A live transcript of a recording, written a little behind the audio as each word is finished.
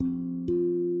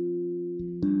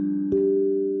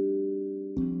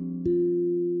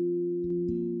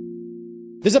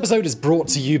This episode is brought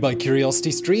to you by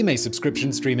CuriosityStream, a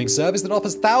subscription streaming service that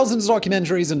offers thousands of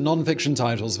documentaries and non-fiction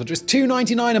titles for just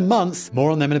 $2.99 a month.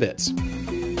 More on them in a bit.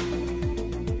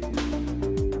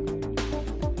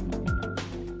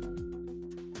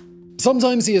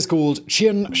 Sometimes he is called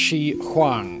Qin Shi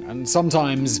Huang, and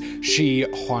sometimes Shi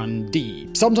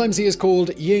Huangdi. Sometimes he is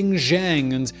called Ying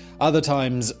Zheng, and other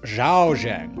times Zhao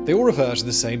Zheng. They all refer to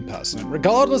the same person.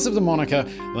 Regardless of the moniker,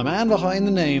 the man behind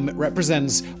the name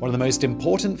represents one of the most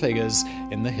important figures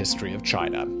in the history of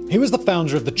China. He was the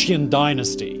founder of the Qin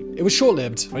dynasty. It was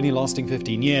short-lived, only lasting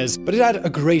 15 years, but it had a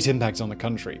great impact on the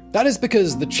country. That is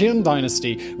because the Qin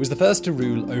dynasty was the first to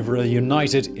rule over a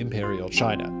united imperial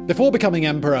China. Before becoming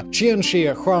emperor, Qin Shi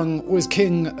Huang was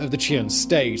king of the Qin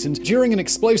state, and during an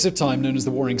explosive time known as the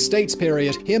Warring States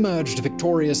period, he emerged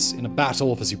victorious in a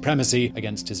battle for supremacy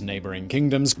against his neighboring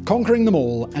kingdoms, conquering them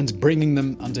all and bringing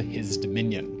them under his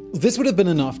dominion. This would have been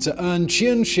enough to earn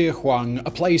Qin Shi Huang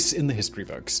a place in the history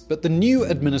books, but the new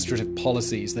administrative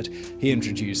policies that he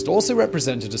introduced also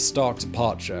represented a stark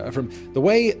departure from the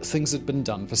way things had been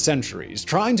done for centuries,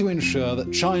 trying to ensure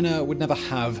that China would never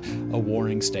have a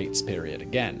warring states period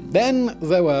again. Then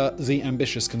there were the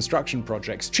ambitious construction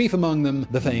projects, chief among them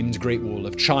the famed Great Wall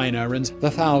of China and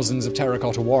the thousands of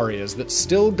terracotta warriors that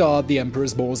still guard the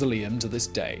emperor's mausoleum to this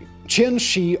day. Qin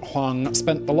Shi Huang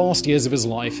spent the last years of his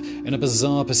life in a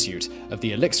bizarre pursuit of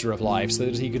the elixir of life so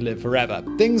that he could live forever.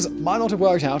 Things might not have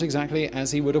worked out exactly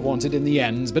as he would have wanted in the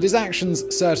end, but his actions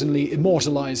certainly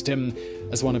immortalized him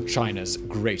as one of China's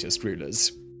greatest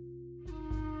rulers.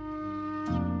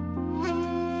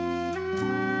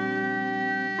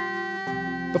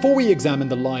 Before we examine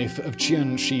the life of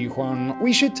Qin Shi Huang,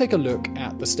 we should take a look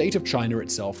at the state of China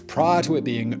itself prior to it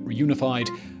being reunified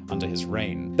under his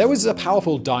reign. There was a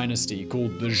powerful dynasty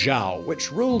called the Zhao,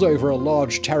 which ruled over a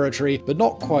large territory, but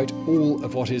not quite all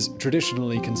of what is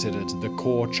traditionally considered the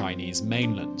core Chinese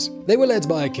mainland. They were led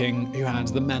by a king who had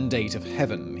the mandate of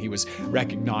heaven. He was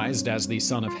recognized as the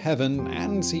son of heaven,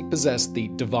 and he possessed the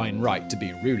divine right to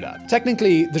be ruler.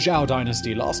 Technically, the Zhao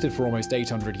dynasty lasted for almost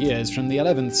 800 years, from the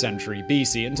 11th century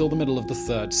BC until the middle of the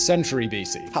 3rd century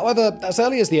BC. However, as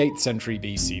early as the 8th century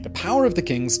BC, the power of the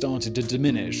king started to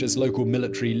diminish as local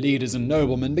military leaders and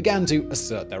noblemen began to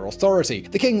assert their authority.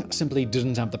 The king simply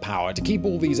didn't have the power to keep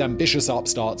all these ambitious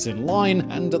upstarts in line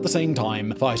and at the same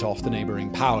time fight off the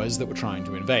neighboring powers that were trying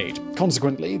to invade.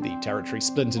 Consequently, the territory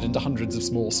splintered into hundreds of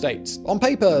small states. On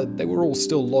paper, they were all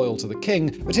still loyal to the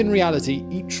king, but in reality,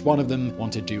 each one of them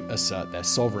wanted to assert their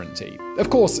sovereignty. Of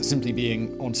course, simply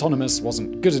being autonomous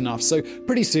wasn't good enough, so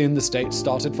pretty soon the states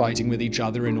started fighting with each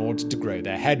other in order to grow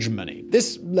their hegemony.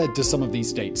 This led to some of these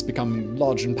states becoming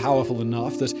large and powerful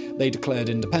enough that they declared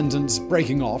independence,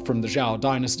 breaking off from the Zhao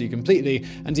dynasty completely,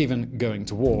 and even going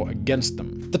to war against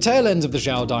them. The tail end of the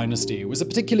Zhao dynasty was a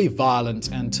particularly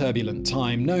violent and turbulent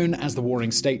time known as the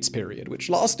Warring States period, which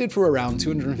lasted for around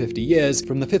 250 years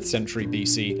from the 5th century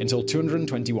BC until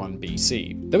 221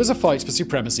 BC. There was a fight for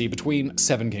supremacy between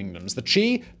 7 kingdoms: the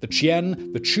Qi, the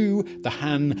Qian, the Chu, the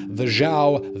Han, the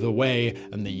Zhao, the Wei,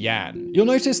 and the Yan. You'll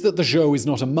notice that the Zhou is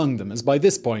not among them, as by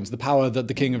this point the power that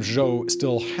the king of Zhou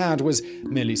still had was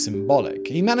merely symbolic.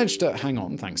 He managed to hang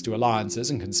on thanks to alliances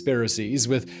and conspiracies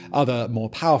with other more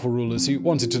powerful rulers who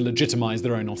wanted to legitimize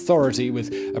their own authority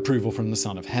with approval from the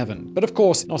Son of Heaven. But of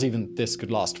course, not even this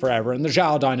could last forever, and the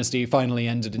Zhao dynasty finally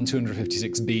ended in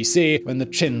 256 BC when the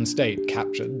Qin state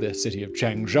captured the city of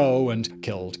Chengzhou and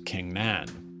killed King Nan.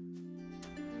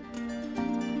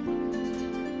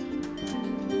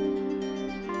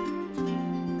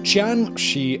 Qin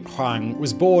Shi Huang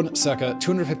was born circa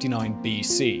 259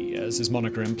 BC, as his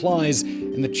moniker implies,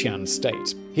 in the Qian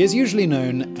state. He is usually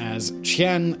known as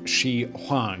Qin Shi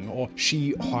Huang or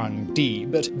Shi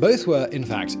Huangdi, but both were in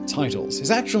fact titles.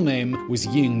 His actual name was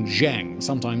Ying Zheng,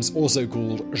 sometimes also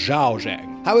called Zhao Zheng.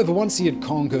 However, once he had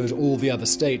conquered all the other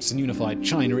states and unified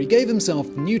China, he gave himself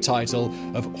the new title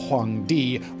of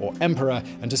Huangdi, or Emperor,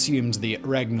 and assumed the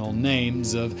regnal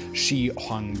names of Shi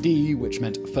Huangdi, which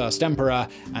meant First Emperor,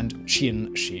 and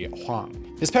Qin Shi Huang.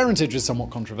 His parentage is somewhat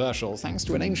controversial, thanks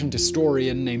to an ancient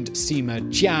historian named Sima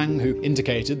Jiang, who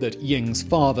indicated that Ying's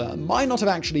father might not have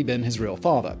actually been his real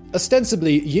father.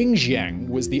 Ostensibly, Ying Zheng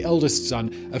was the eldest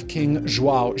son of King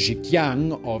Zhuao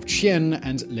Zhiqiang of Qin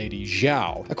and Lady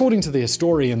Zhao. According to the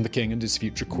historian, the king and his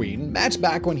future queen met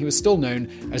back when he was still known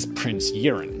as Prince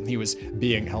Yiren. He was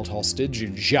being held hostage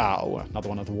in Zhao, another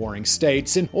one of the warring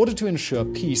states, in order to ensure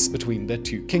peace between their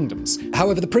two kingdoms.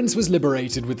 However, the prince was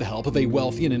liberated with the help of a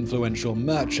wealthy and influential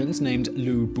merchant named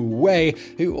Lu Buwei,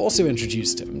 who also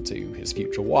introduced him to his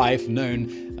future wife,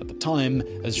 known at the time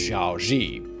as Zhao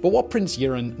Ji. But what Prince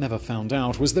Yiren never found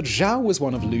out was that Zhao was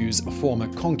one of Lu's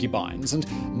former concubines and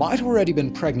might have already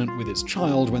been pregnant with his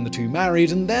child when the two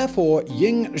married, and therefore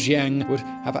Ying Zheng would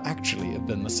have actually have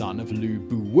been the son of Lu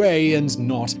Buwei and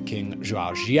not King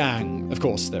Zhuoxiang. Of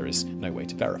course, there is no way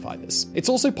to verify this. It's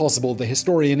also possible the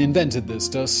historian invented this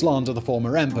to slander the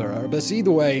former emperor, but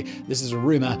either way, this is a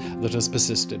rumor that has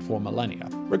persisted for millennia.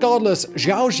 Regardless,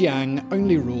 Zhuoxiang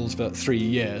only ruled for 3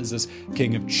 years as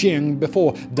king of Qing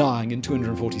before dying in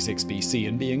 246 BC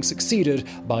and being succeeded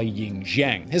by Ying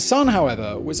Zheng. His son,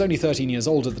 however, was only 13 years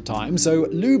old at the time, so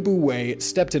Lu Buwei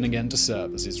stepped in again to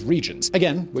serve as his regent.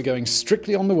 Again, we're going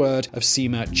strictly on the word of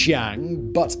Sima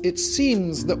Qiang, but it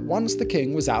seems that once the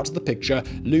king was out of the picture,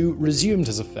 Lu resumed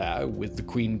his affair with the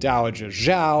Queen Dowager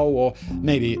Zhao, or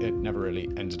maybe it never really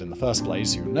ended in the first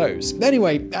place, who knows.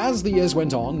 Anyway, as the years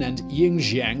went on and Ying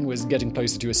Zheng was getting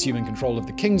closer to assuming control of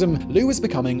the kingdom, Lu was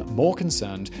becoming more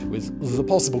concerned with the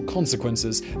possible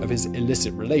consequences of his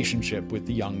illicit relationship with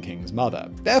the young king's mother.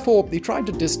 Therefore, he tried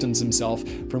to distance himself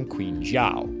from Queen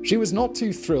Zhao. She was not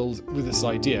too thrilled with this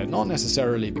idea, not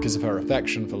necessarily because of her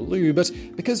affection for Lu, but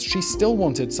because she still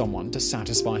wanted someone to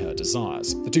satisfy her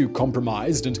desires. The two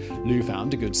compromised, and Lu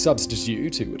found a good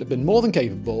substitute who would have been more than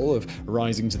capable of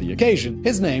rising to the occasion.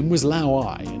 His name was Lao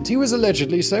Ai, and he was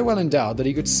allegedly so well endowed that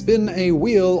he could spin a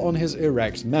wheel on his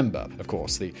erect member. Of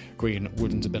course, the queen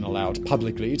wouldn't have been allowed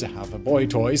publicly to have a boy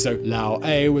toy, so Lao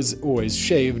Ai was always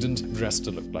shaved and dressed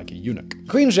to look like a eunuch.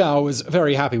 Queen Zhao was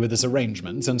very happy with this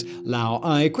arrangement, and Lao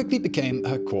Ai quickly became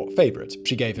her court favorite.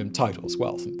 She gave him titles,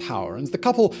 wealth, and power, and the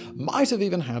couple might have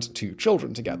even had 2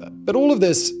 children together. But all of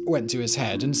this went to his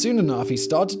head, and soon enough he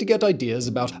started to get ideas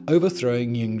about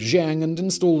overthrowing Ying Zheng and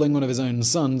installing one of his own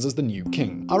sons as the new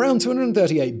king. Around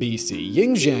 238 BC,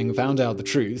 Ying Zheng found out the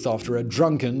truth after a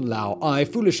drunken Lao Ai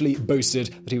foolishly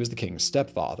boasted that he was the king's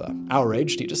stepfather.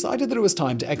 Outraged, he decided that it was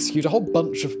time to execute a whole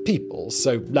bunch of people,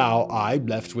 so Lao Ai,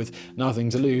 left with nothing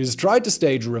to lose, tried to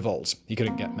stage a revolt. He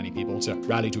couldn't get many people to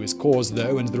rally to his cause,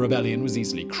 though, and the rebellion was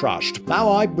easily crushed. Lao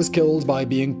Ai was killed by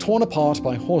being torn apart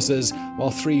by horses,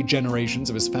 while 3 generations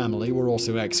of his family were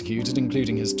also executed,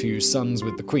 including his 2 sons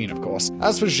with the queen, of course.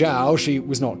 As for Zhao, she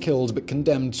was not killed, but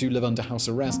condemned to live under house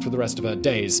arrest for the rest of her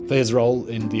days. For his role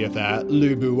in the affair,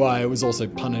 Lu Buwei was also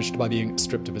punished by being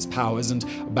stripped of his powers and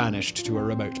banished to a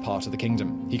remote part of the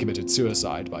kingdom. He committed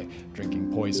suicide by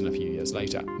drinking poison a few years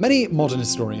later. Many modern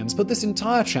historians put this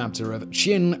entire chapter of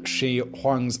Qin Shi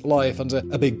Huang's life under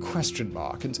a big question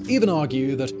mark, and even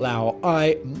argue that Lao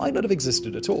Ai might not have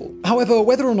existed at all. However,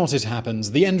 whether or not it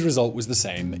happens, the end result was the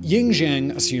same. Ying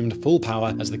Zheng assumed full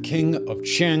power as the king of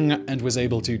Qing and was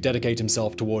able to dedicate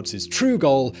himself towards his true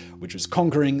goal, which was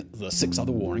conquering the 6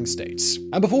 other warring states.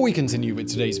 And before we continue with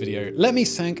today's video, let me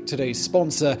thank today's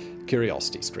sponsor,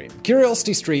 CuriosityStream.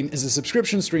 CuriosityStream is a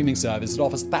subscription streaming service that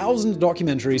offers thousands of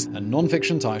documentaries and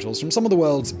non-fiction titles from some of the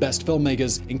world's best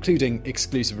filmmakers, including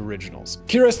exclusive originals.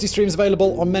 CuriosityStream is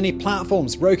available on many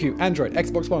platforms: Roku, Android,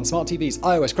 Xbox One, smart TVs,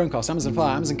 iOS, Chromecast, Amazon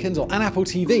Fire, Amazon Kindle, and Apple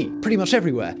TV. Pretty much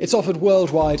everywhere. It's offered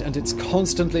worldwide, and it's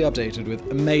constantly updated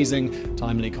with amazing,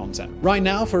 timely content. Right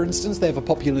now, for instance, they have a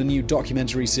popular new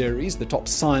documentary series, The Top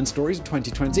Science Stories of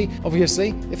 2020. Obviously,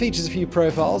 it features a few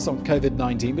profiles on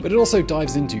COVID-19, but it also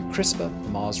dives into CRISPR,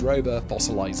 Mars rover,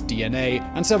 fossilized DNA,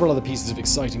 and several other pieces of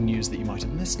exciting news that you might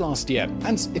have missed last year.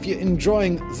 And if you're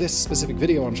enjoying this specific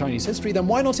video on Chinese history, then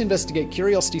why not investigate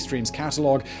CuriosityStream's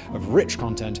catalog of rich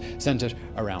content centered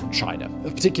around China?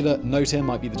 Of particular note here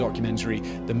might be the documentary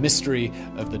The Mystery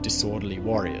of the Disorderly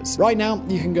Warriors. Right now,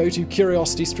 you can go to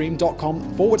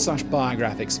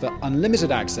curiositystream.com/biographics for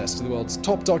unlimited access to the world's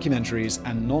top documentaries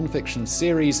and non-fiction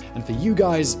series. And for you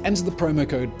guys, enter the promo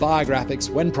code biographics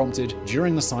when prompted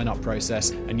during the sign-up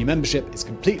process, and your membership is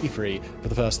completely free for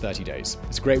the first 30 days.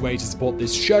 It's a great way to support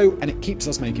this show, and it keeps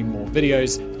us making more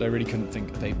videos, but I really couldn't think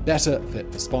of a better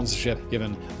fit for sponsorship,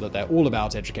 given that they're all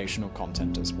about educational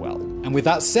content as well. And with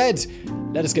that said,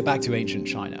 let us get back to ancient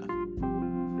China.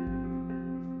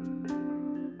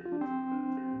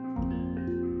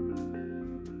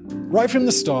 Right from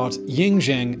the start, Ying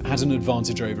Zheng had an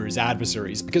advantage over his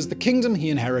adversaries because the kingdom he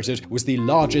inherited was the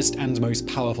largest and most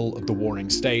powerful of the warring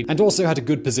states, and also had a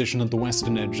good position at the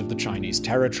western edge of the Chinese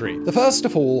territory. The first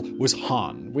of all was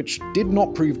Han, which did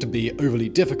not prove to be overly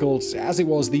difficult, as it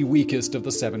was the weakest of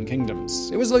the 7 kingdoms.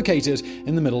 It was located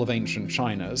in the middle of ancient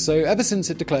China, so ever since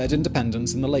it declared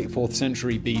independence in the late 4th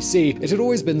century BC, it had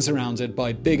always been surrounded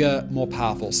by bigger, more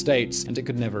powerful states, and it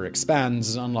could never expand,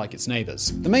 unlike its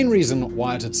neighbors. The main reason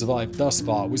why it had survived survived thus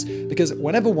far was because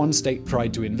whenever one state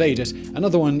tried to invade it,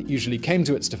 another one usually came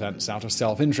to its defense out of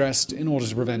self-interest in order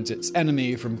to prevent its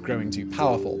enemy from growing too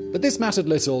powerful. But this mattered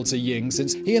little to Ying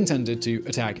since he intended to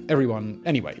attack everyone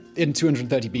anyway. In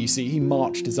 230 BC, he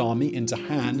marched his army into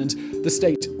Han, and the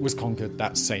state was conquered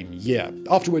that same year.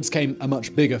 Afterwards came a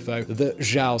much bigger foe, the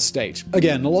Zhao state.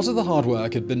 Again, a lot of the hard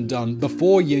work had been done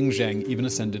before Ying Zheng even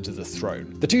ascended to the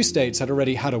throne. The two states had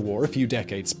already had a war a few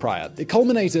decades prior. It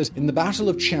culminated in the Battle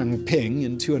of Changping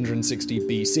in 260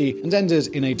 BC and ended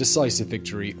in a decisive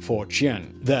victory for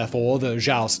Qian. Therefore, the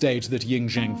Zhao state that Ying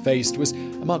Zheng faced was a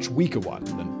much weaker one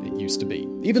than it used to be.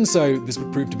 Even so, this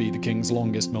would prove to be the king's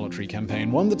longest military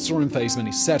campaign, one that saw him face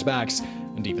many setbacks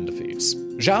and even defeats.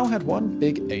 Zhao had one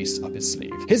big ace up his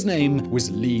sleeve. His name was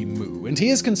Li Mu, and he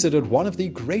is considered one of the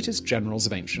greatest generals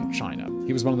of ancient China.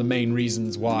 He was one of the main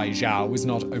reasons why Zhao was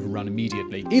not overrun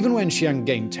immediately. Even when Xiang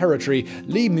gained territory,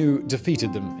 Li Mu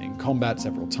defeated them in combat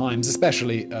several times,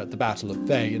 especially at the Battle of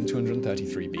Fei in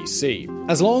 233 BC.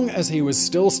 As long as he was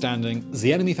still standing,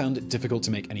 the enemy found it difficult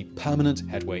to make any permanent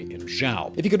headway in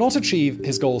Zhao. If he could not achieve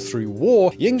his goal through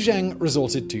war, Ying Zheng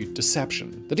resorted to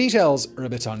deception. The details are a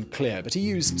bit unclear, but he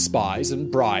used spies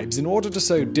and bribes in order to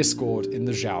sow discord in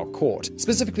the Zhao court.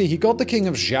 Specifically, he got the king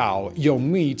of Zhao,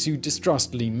 Yonghui, to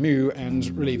distrust Li Mu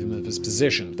and relieve him of his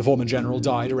position. The former general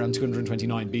died around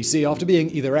 229 BC after being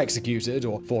either executed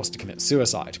or forced to commit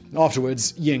suicide.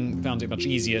 Afterwards, Ying found it much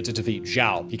easier to defeat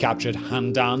Zhao. He captured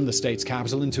Handan, the state's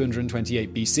capital, in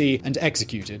 228 BC and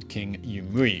executed King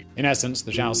Yumui. In essence,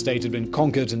 the Zhao state had been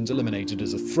conquered and eliminated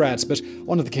as a threat, but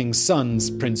one of the king's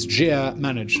sons, Prince Jie,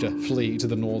 managed to flee to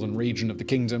the northern region of the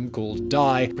kingdom called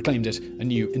Dai, proclaimed it a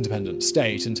new independent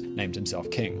state, and named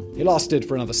himself king. He lasted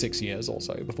for another 6 years or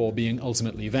so before being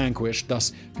ultimately vanquished,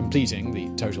 thus completing the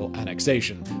total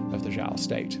annexation of the Zhao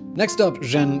state. Next up,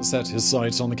 Zhen set his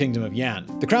sights on the kingdom of Yan.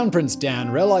 The crown prince Dan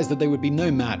realized that there would be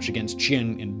no match against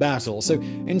Qin in battle, so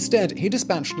instead he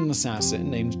dispatched an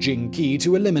assassin named Jing Qi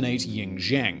to eliminate Ying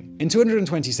Zheng. In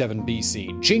 227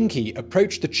 BC, Jing Qi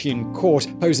approached the Qin court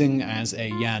posing as a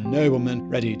Yan nobleman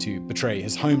ready to betray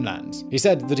his homeland. He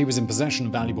said that he was in possession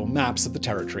of valuable maps of the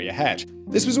territory ahead.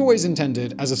 This was always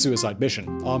intended as a suicide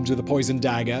mission. Armed with a poison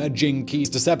dagger, Jing Qi's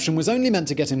deception was only meant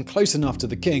to get him close enough to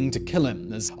the king to kill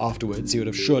him, as afterwards he would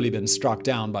have surely been struck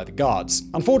down by the guards.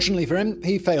 Unfortunately for him,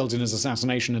 he failed in his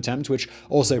assassination attempt, which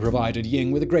also provided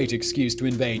Ying with a great excuse to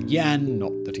invade Yan,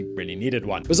 not that he really needed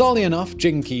one. Bizarrely enough,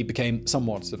 Jing Qi became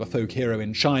somewhat of a folk hero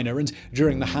in China, and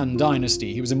during the Han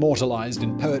Dynasty, he was immortalized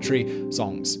in poetry,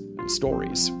 songs, and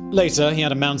stories. Later, he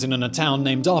had a mountain and a town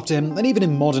named after him, and even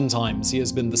in modern times, he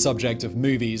has been the subject of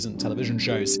movies and television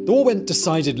shows. The war went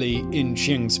decidedly in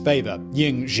Qing's favor.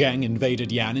 Ying Zheng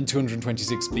invaded Yan in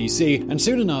 226 BC, and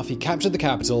soon enough, he captured the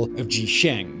capital of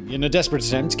Jisheng. In a desperate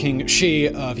attempt, King Shi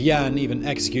of Yan even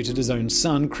executed his own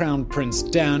son, Crown Prince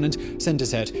Dan, and sent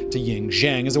his head to Ying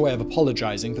Zheng as a way of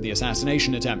apologizing for the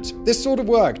assassination attempt. This sort of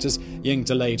worked, as Ying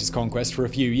delayed his conquest for a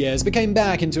few years, but came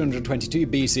back in 222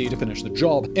 BC to finish the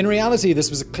job. In reality, this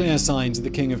was a clear sign to the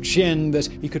king of Qin that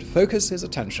he could focus his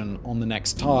attention on the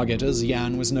next target, as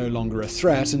Yan was no longer a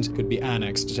threat and could be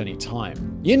annexed at any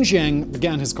time. Yin Zheng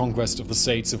began his conquest of the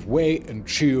states of Wei and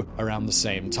Chu around the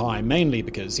same time, mainly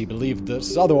because he believed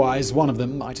that otherwise one of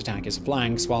them might attack his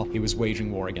flanks while he was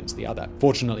waging war against the other.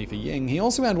 Fortunately for Ying, he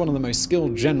also had one of the most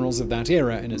skilled generals of that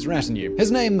era in his retinue.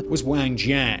 His name was Wang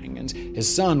Jiang, and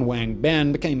his son Wang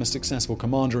Ben became a successful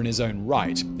commander in his own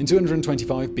right. In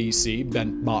 225 BC,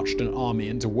 Ben marched an army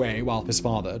into Wei while his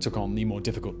father took on the more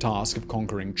difficult task of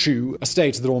conquering Chu, a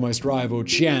state that almost rivaled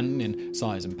Qian in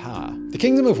size and power. The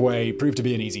kingdom of Wei proved to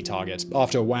be an easy target.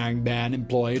 After Wang Ban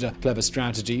employed a clever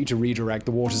strategy to redirect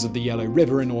the waters of the Yellow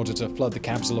River in order to flood the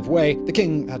capital of Wei, the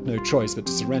king had no choice but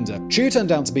to surrender. Chu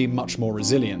turned out to be much more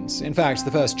resilient. In fact,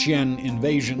 the first Qian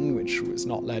invasion, which was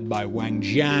not led by Wang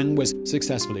Jiang, was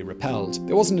successfully repelled.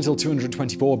 It wasn't until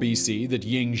 224 BC that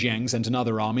Ying Zheng sent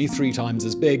another army 3 times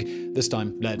as big, this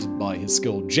time led by his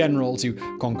skilled general, to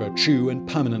conquer Chu and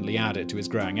permanently add it to his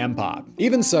growing empire.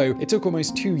 Even so, it took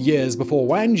almost 2 years before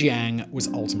Wang Jiang was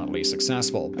ultimately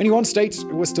successful. Only one state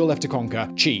was still left to conquer,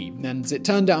 Qi, and it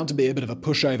turned out to be a bit of a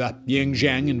pushover. Ying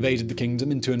Zheng invaded the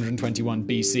kingdom in 221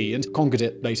 BC and conquered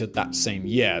it later that same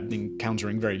year,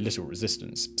 encountering very little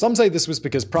resistance. Some say this was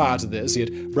because prior to this, he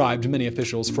had bribed many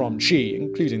officials from Qi,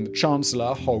 including the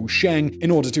chancellor Hou Sheng,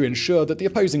 in order to ensure that the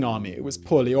opposing army was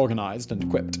poorly organized and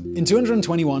equipped. In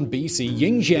 221 BC,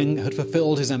 Ying Zheng had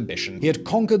fulfilled his ambition. He had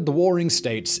conquered the warring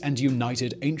states and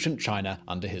united ancient China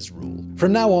under his rule.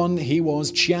 From now on, he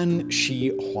was Qian Shi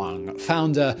Huang,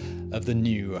 founder of the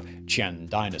new Qian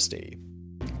dynasty.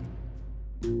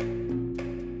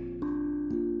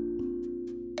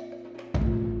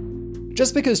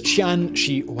 Just because Qian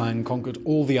Shi Huang conquered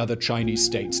all the other Chinese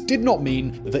states did not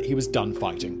mean that he was done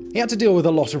fighting. He had to deal with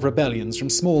a lot of rebellions from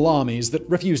small armies that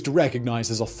refused to recognize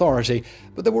his authority,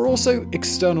 but there were also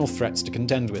external threats to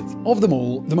contend with. Of them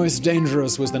all, the most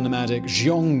dangerous was the nomadic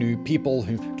Xiongnu people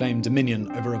who claimed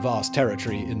dominion over a vast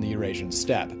territory in the Eurasian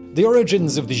steppe. The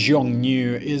origins of the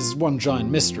Xiongnu is one giant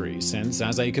mystery, since,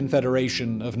 as a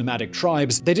confederation of nomadic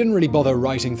tribes, they didn't really bother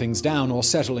writing things down or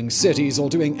settling cities or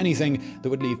doing anything that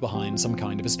would leave behind some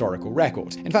kind of historical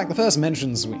record. In fact, the first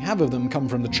mentions we have of them come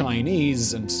from the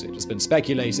Chinese, and it has been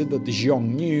speculated that the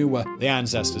Xiongnu were the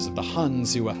ancestors of the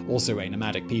Huns, who were also a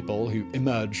nomadic people who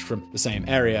emerged from the same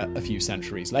area a few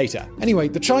centuries later. Anyway,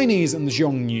 the Chinese and the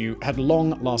Xiongnu had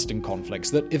long-lasting conflicts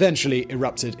that eventually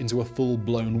erupted into a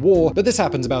full-blown war, but this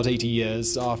happened about 80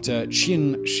 years after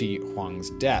Qin Shi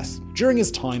Huang's death. During his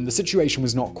time, the situation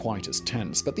was not quite as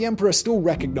tense, but the emperor still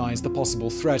recognized the possible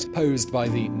threat posed by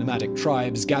the nomadic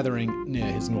tribes gathering near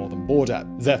his northern border.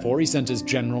 Therefore, he sent his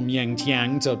general Miang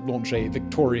Tiang to launch a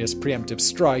victorious preemptive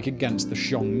strike against the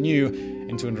Xiongnu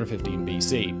in 215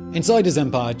 BC. Inside his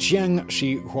empire, Qian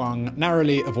Shi Huang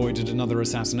narrowly avoided another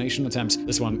assassination attempt.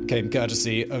 This one came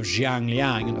courtesy of Zhang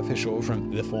Liang, an official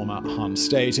from the former Han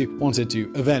state who wanted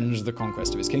to avenge the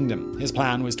conquest of his kingdom. His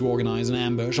plan was to organize an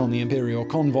ambush on the imperial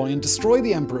convoy and destroy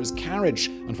the emperor's carriage.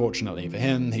 Unfortunately for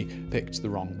him, he picked the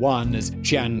wrong one, as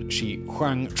Qian Shi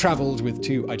Huang traveled with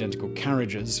two identical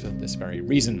carriages for this very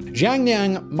reason. Zhang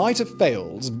Liang might have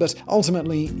failed, but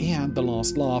ultimately he had the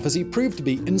last laugh, as he proved to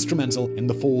be instrumental in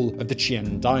the fall of the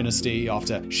Qin dynasty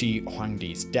after Shi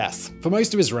Huangdi's death. For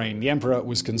most of his reign, the emperor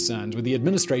was concerned with the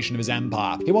administration of his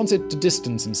empire. He wanted to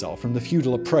distance himself from the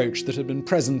feudal approach that had been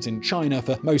present in China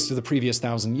for most of the previous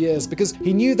 1,000 years, because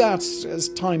he knew that, as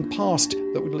time passed,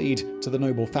 that would lead to the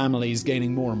noble families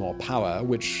gaining more and more power,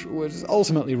 which would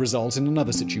ultimately result in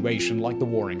another situation like the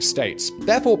Warring States.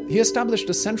 Therefore, he established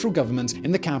a central government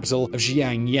in the capital of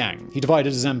Xianyang. He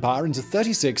divided his empire into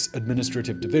 36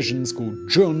 administrative divisions called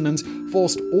Zhun and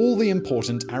forced all the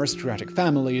important aristocratic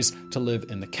families to live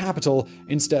in the capital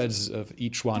instead of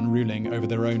each one ruling over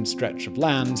their own stretch of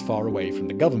land far away from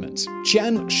the government.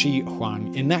 Qian Shi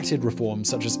Huang enacted reforms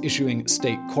such as issuing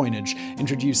state coinage,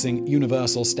 introducing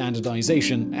universal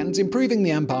standardization, and improving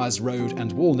the empire's road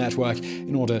and wall network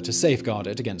in order to safeguard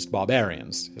it against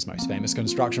barbarians. His most famous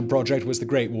construction project was the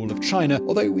Great Wall of China,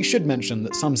 although we should mention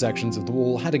that some sections of the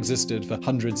wall had existed for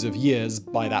hundreds of years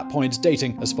by that point,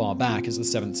 dating as far back as the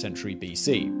 7th century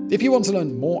BC. If you want to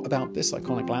learn more about this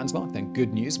iconic landmark, then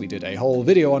good news, we did a whole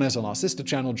video on it on our sister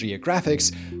channel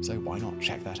Geographics, so why not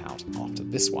check that out after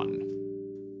this one.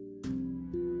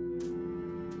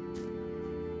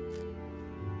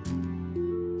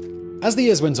 As the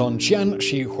years went on, Qian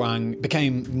Shi Huang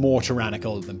became more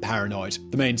tyrannical than paranoid.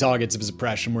 The main targets of his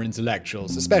oppression were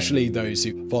intellectuals, especially those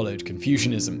who followed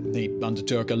Confucianism. He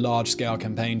undertook a large-scale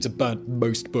campaign to burn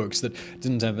most books that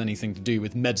didn't have anything to do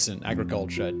with medicine,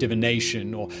 agriculture,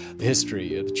 divination, or the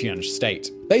history of the Qian state.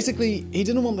 Basically, he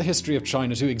didn't want the history of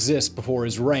China to exist before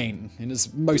his reign. In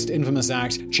his most infamous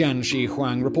act, Qian Shi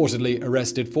Huang reportedly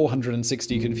arrested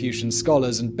 460 Confucian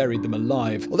scholars and buried them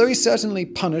alive. Although he certainly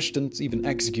punished and even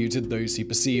executed those he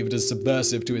perceived as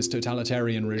subversive to his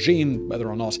totalitarian regime, whether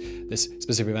or not this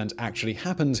specific event actually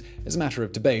happened is a matter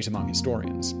of debate among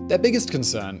historians. Their biggest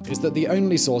concern is that the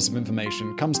only source of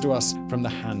information comes to us from the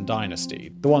Han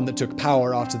dynasty, the one that took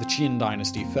power after the Qin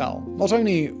dynasty fell. Not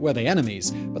only were they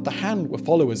enemies, but the Han were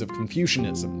followers of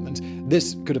Confucianism, and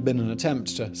this could have been an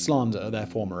attempt to slander their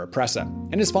former oppressor.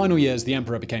 In his final years, the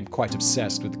emperor became quite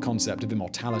obsessed with the concept of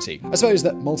immortality. I suppose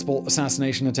that multiple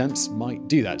assassination attempts might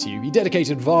do that to you. He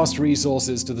dedicated vast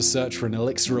resources to the search for an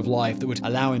elixir of life that would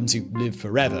allow him to live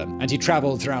forever, and he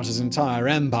traveled throughout his entire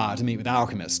empire to meet with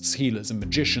alchemists, healers, and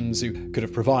magicians who could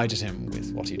have provided him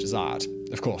with what he desired.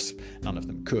 Of course, none of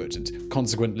them could, and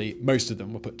consequently, most of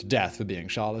them were put to death for being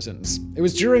charlatans. It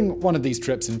was during one of these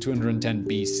trips in 210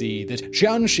 BC that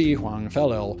Qian Shi Huang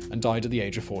fell ill and died at the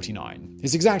age of 49.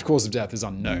 His exact cause of death is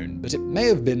unknown, but it may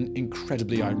have been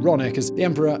incredibly ironic, as the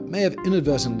emperor may have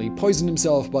inadvertently poisoned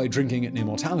himself by drinking an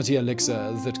immortality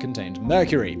elixir that contained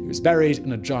mercury. He was buried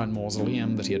in a giant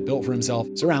mausoleum that he had built for himself,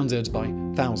 surrounded by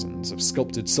thousands of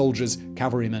sculpted soldiers,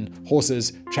 cavalrymen,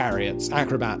 horses, chariots,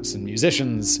 acrobats, and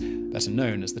musicians, better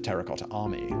known as the Terracotta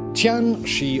Army. Qian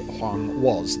Shi Huang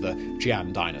was the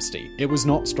Qian dynasty. It was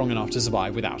not strong enough to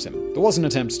survive without him. There was an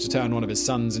attempt to turn one of his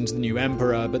sons into the new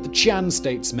emperor, but the Qian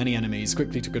state's many enemies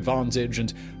quickly took advantage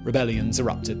and rebellions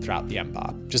erupted throughout the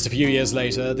empire. Just a few years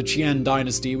later, the Qian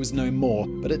dynasty was no more,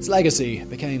 but its legacy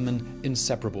became an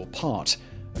inseparable part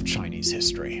of Chinese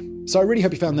history. So I really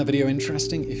hope you found that video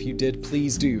interesting. If you did,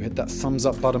 please do hit that thumbs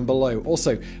up button below.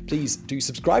 Also, please do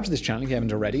subscribe to this channel if you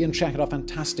haven't already, and check out our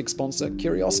fantastic sponsor,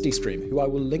 CuriosityStream, who I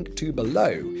will link to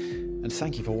below. And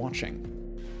thank you for watching.